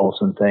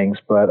levels and things.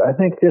 But I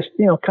think just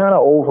kind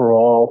of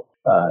overall,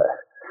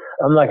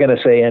 I'm not going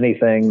to say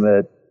anything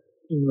that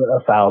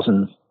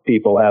 1,000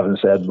 people haven't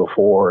said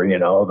before.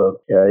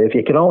 If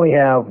you can only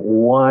have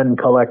one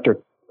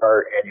collector car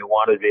and you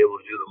want to be able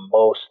to do the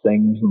most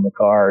things in the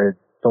car, it's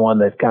the one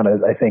that kind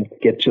of, I think,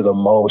 gets you the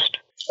most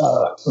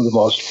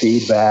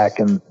feedback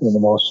and the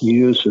most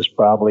use is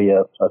probably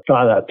a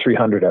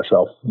 300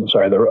 SL. I'm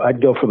sorry,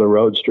 I'd go for the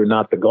Roadster,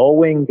 not the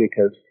Gullwing,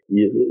 because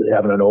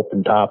having an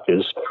open top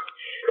is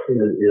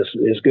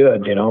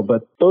good,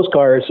 But those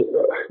cars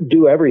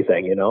do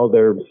everything,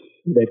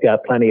 They've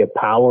got plenty of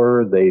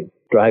power. They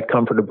drive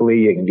comfortably.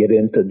 You can get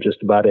into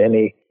just about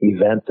any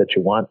event that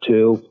you want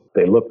to.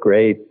 They look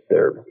great.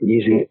 They're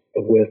easy to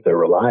live with. They're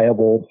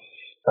reliable.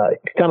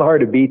 It's kind of hard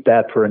to beat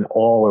that for an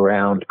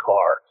all-around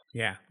car.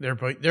 Yeah, they're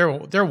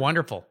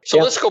wonderful. So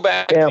let's go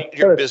back to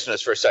your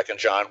business for a second,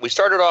 John. We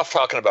started off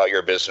talking about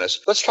your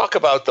business. Let's talk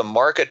about the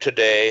market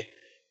today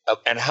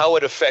and how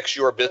it affects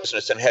your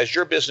business. And has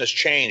your business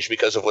changed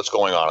because of what's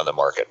going on in the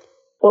market?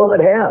 Well,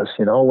 it has.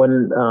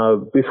 When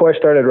before I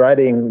started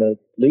writing the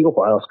Legal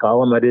Files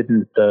column, I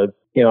didn't do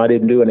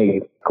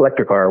any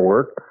collector car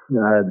work.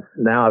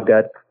 Now I've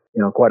got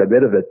quite a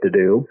bit of it to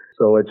do,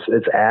 so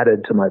it's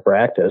added to my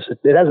practice.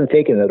 It hasn't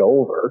taken it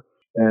over,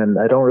 and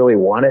I don't really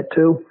want it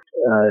to.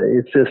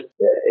 It's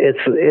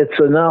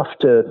enough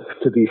to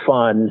be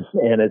fun,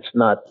 and it's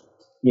not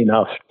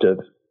enough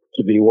to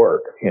to be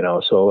work,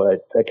 so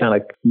I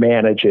kind of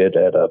manage it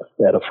at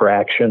a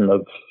fraction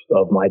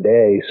of my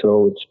day.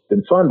 So it's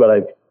been fun, but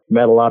I've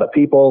met a lot of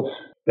people,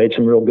 made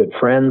some real good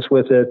friends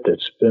with it.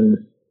 It's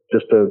been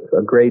just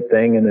a great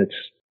thing, and it's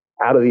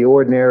out of the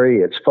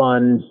ordinary. It's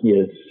fun.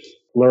 You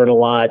learn a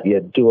lot.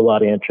 You do a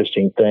lot of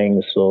interesting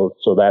things. So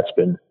that's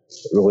been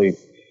really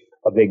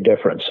a big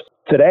difference.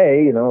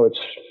 Today,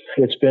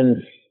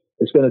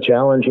 it's been a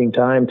challenging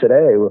time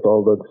today with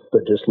all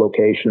the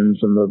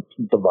dislocations and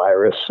the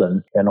virus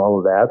and all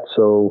of that.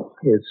 So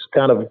it's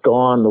kind of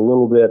gone a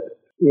little bit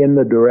in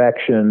the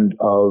direction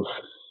of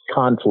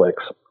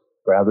conflicts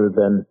rather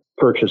than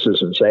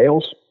purchases and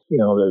sales.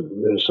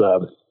 There's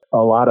a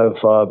lot of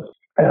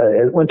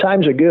when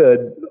times are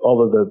good,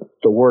 all of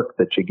the work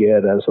that you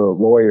get as a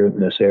lawyer in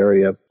this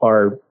area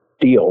are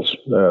deals,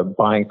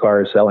 buying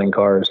cars, selling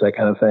cars, that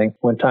kind of thing.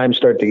 When times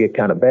start to get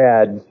kind of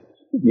bad,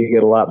 you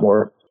get a lot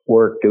more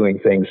work doing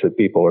things that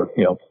people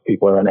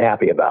are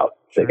unhappy about.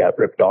 They got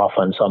ripped off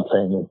on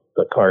something.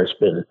 The car's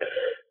been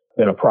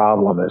a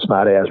problem. It's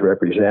not as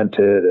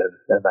represented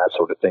and that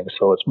sort of thing.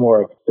 So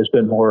there's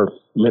been more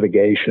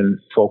litigation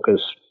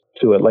focus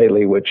to it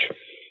lately, which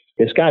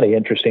is kind of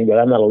interesting, but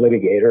I'm not a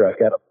litigator. I've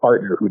got a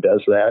partner who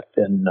does that.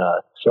 And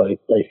so I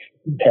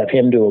have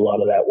him do a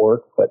lot of that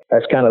work, but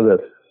that's kind of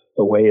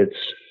the way it's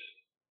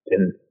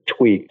been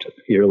tweaked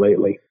here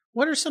lately.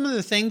 What are some of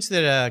the things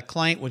that a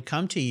client would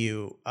come to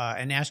you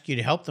and ask you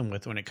to help them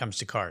with when it comes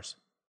to cars?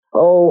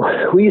 Oh,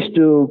 we used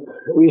to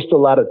a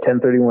lot of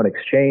 1031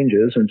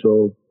 exchanges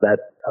until that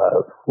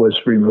was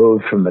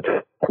removed from the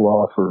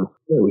law for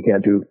we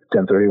can't do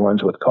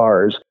 1031s with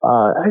cars.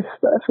 I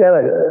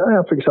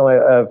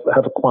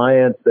have a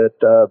client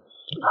that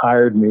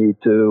hired me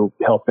to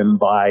help him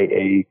buy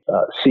a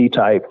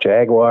C-type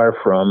Jaguar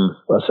from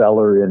a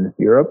seller in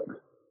Europe,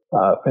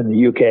 in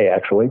the UK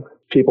actually.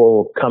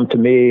 People come to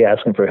me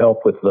asking for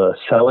help with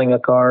selling a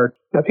car.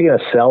 If you're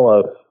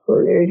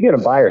going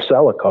to buy or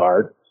sell a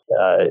car,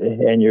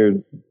 and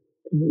you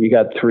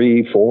got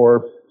 $3,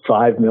 $4,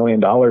 $5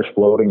 million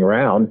floating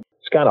around,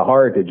 it's kind of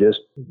hard to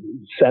just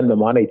send the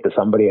money to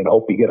somebody and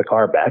hope you get a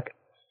car back.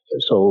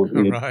 So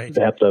you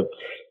have to,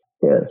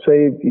 so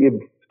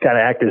you kind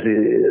of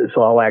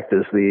I'll act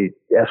as the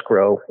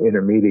escrow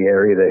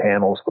intermediary that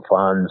handles the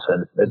funds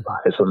and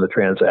advise on the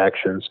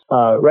transactions.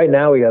 Right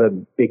now we got a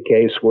big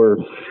case we're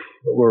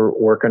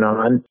working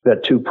on. We've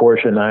got two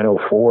Porsche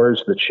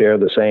 904s that share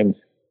the same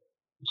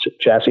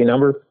chassis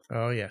number.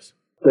 Oh, yes.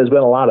 There's been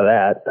a lot of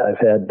that. I've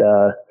had,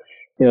 a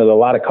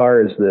lot of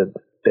cars that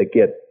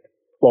get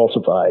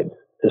falsified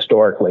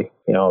historically,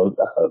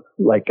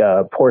 like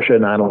Porsche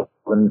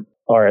 911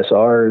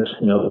 RSRs,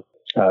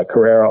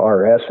 Carrera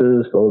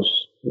RSs,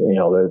 those,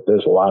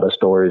 there's a lot of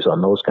stories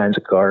on those kinds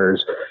of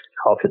cars.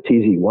 Alfa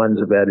TZ1s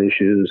have had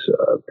issues,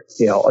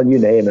 you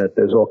name it.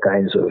 There's all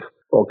kinds of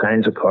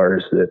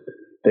cars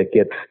that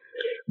get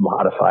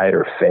modified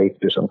or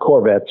faked. Or some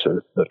Corvettes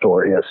are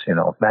notorious,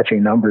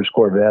 matching numbers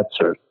Corvettes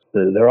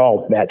they're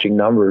all matching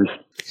numbers.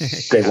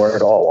 They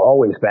weren't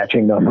always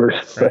matching numbers.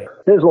 Right.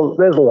 There's a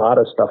lot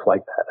of stuff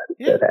like that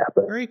that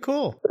happens. Very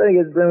cool.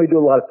 Then we do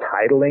a lot of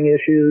titling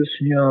issues.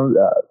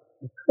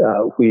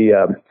 We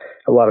a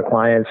lot of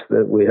clients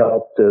that we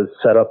help to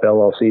set up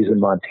LLCs in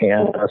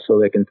Montana so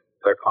they can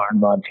put their car in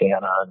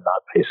Montana and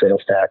not pay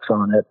sales tax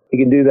on it. You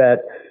can do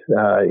that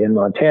in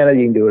Montana.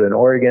 You can do it in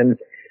Oregon.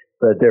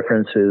 The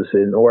difference is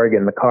in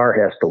Oregon, the car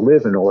has to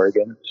live in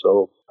Oregon.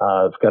 So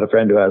I've got a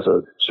friend who has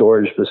a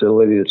storage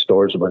facility that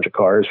stores a bunch of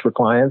cars for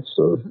clients.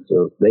 So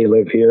they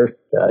live here.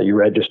 You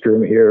register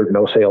them here,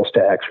 no sales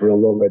tax, real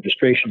low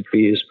registration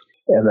fees,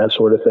 and that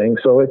sort of thing.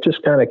 So it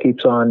just kind of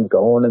keeps on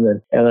going.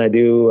 And I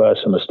do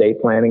some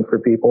estate planning for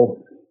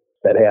people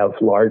that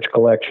have large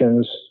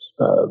collections.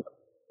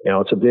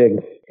 It's a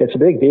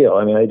big deal.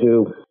 I mean, I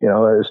do,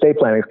 estate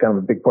planning is kind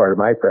of a big part of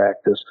my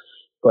practice,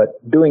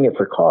 but doing it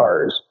for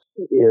cars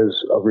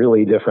is a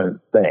really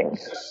different thing.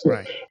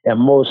 Right. And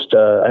most,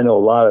 I know a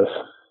lot of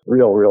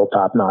real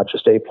top-notch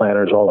estate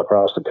planners all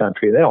across the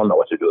country, they don't know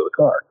what to do with a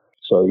car.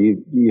 So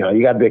you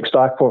got a big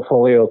stock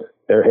portfolio,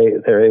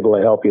 they're able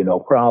to help you, no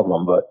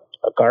problem. But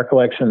a car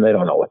collection, they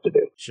don't know what to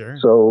do. Sure.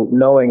 So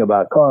knowing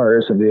about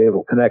cars and being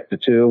able to connect the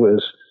two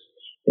is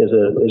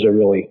a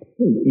really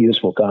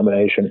useful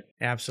combination.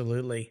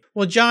 Absolutely.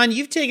 Well, John,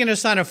 you've taken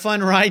us on a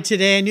fun ride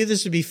today. I knew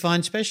this would be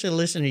fun, especially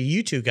listening to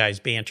you two guys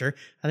banter.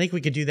 I think we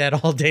could do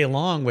that all day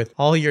long with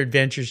all your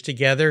adventures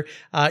together.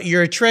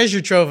 You're a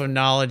treasure trove of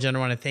knowledge, and I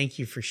want to thank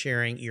you for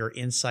sharing your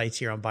insights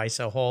here on Buy,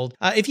 Sell, Hold.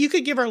 If you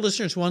could give our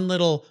listeners one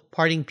little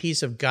parting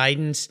piece of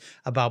guidance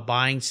about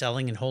buying,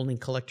 selling, and holding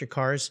collector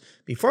cars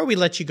before we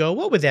let you go,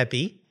 what would that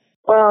be?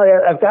 Well,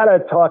 I've got to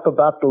talk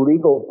about the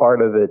legal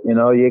part of it.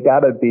 You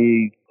got to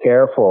be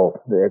careful.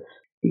 You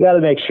got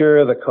to make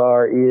sure the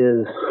car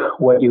is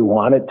what you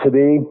want it to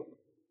be,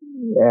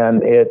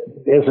 and it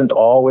isn't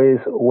always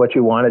what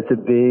you want it to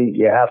be.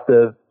 You have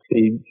to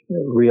be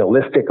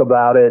realistic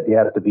about it. You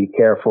have to be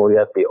careful. You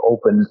have to be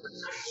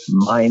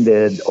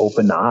open-minded,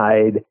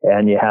 open-eyed,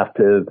 and you have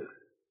to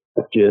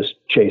just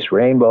chase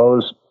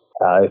rainbows.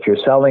 If you're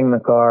selling the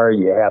car,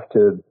 you have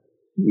to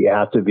You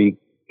have to be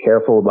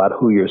careful about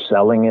who you're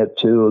selling it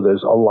to.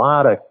 There's a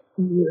lot of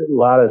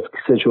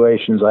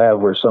situations I have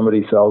where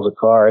somebody sells a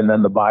car and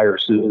then the buyer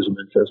sues them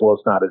and says, well,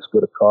 it's not as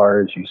good a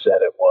car as you said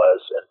it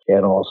was.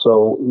 And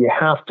also you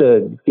have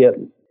to get,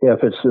 if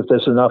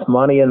there's enough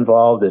money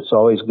involved, it's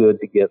always good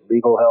to get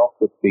legal help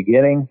at the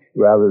beginning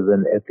rather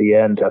than at the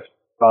end if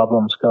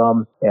problems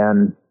come.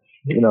 And,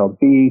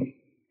 be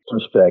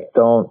respect.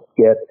 Don't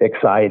get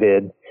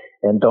excited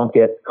and don't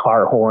get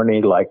car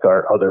horny like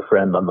our other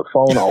friend on the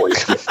phone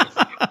always gets.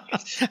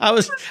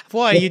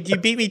 You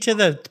beat me to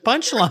the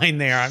punchline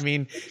there. I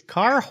mean,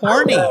 car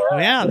horny.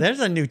 Yeah, there's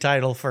a new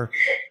title for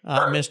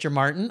Mr.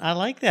 Martin. I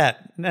like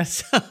that.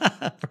 That's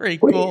very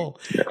cool.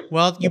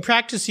 Well, you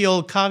practice the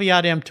old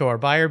caveat emptor,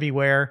 buyer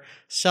beware,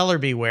 seller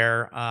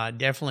beware,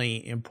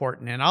 definitely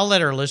important. And I'll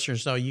let our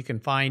listeners know you can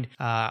find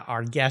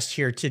our guest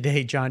here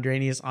today, John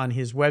Drainius, on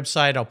his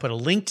website. I'll put a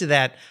link to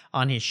that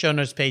on his show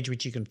notes page,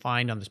 which you can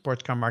find on the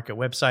Sports Car Market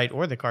website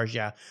or the Cars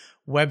Yeah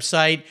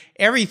website.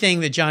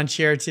 Everything that John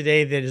shared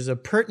today that is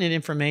of pertinent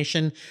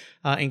information,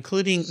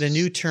 including the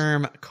new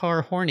term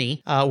car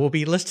horny, will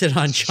be listed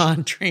on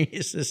John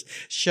Drainius'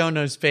 show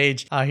notes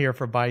page here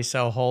for Buy,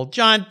 Sell, Hold.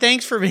 John,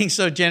 thanks for being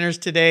so generous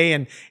today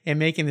and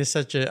making this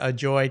such a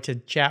joy to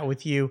chat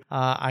with you.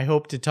 I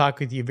hope to talk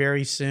with you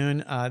very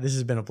soon. This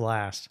has been a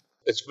blast.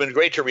 It's been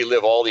great to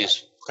relive all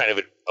these kind of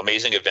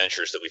amazing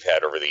adventures that we've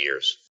had over the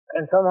years.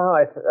 And somehow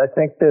I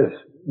think there's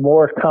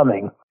more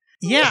coming.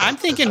 Yeah, I'm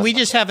thinking we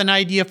just have an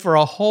idea for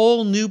a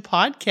whole new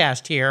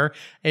podcast here,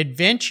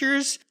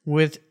 Adventures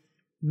with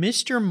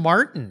Mr.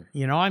 Martin.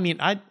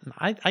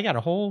 I got a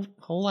whole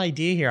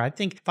idea here. I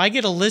think if I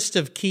get a list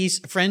of Keith's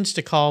friends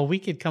to call, we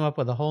could come up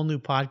with a whole new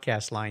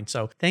podcast line.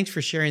 So thanks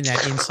for sharing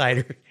that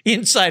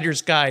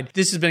insider's guide.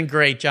 This has been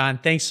great, John.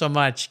 Thanks so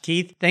much.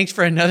 Keith, thanks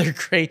for another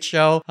great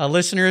show.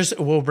 Listeners,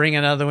 we'll bring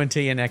another one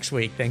to you next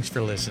week. Thanks for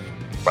listening.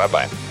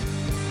 Bye-bye.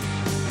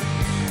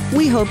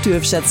 We hope to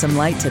have shed some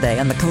light today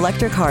on the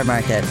collector car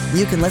market.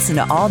 You can listen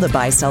to all the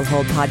Buy, Sell,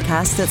 Hold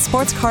podcasts at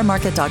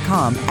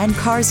sportscarmarket.com and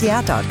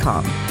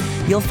carsyeah.com.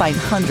 You'll find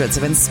hundreds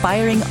of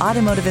inspiring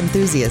automotive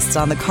enthusiasts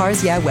on the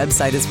Cars Yeah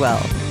website as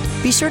well.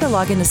 Be sure to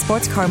log into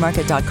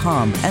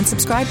sportscarmarket.com and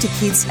subscribe to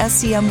Keith's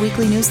SCM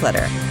weekly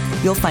newsletter.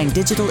 You'll find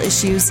digital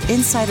issues,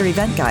 insider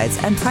event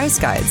guides, and price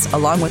guides,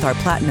 along with our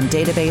Platinum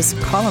database,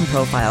 column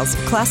profiles,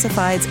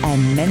 classifieds,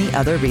 and many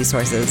other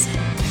resources.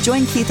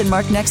 Join Keith and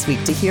Mark next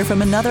week to hear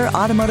from another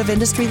automotive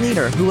industry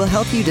leader who will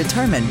help you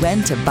determine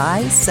when to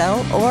buy, sell,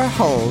 or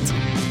hold.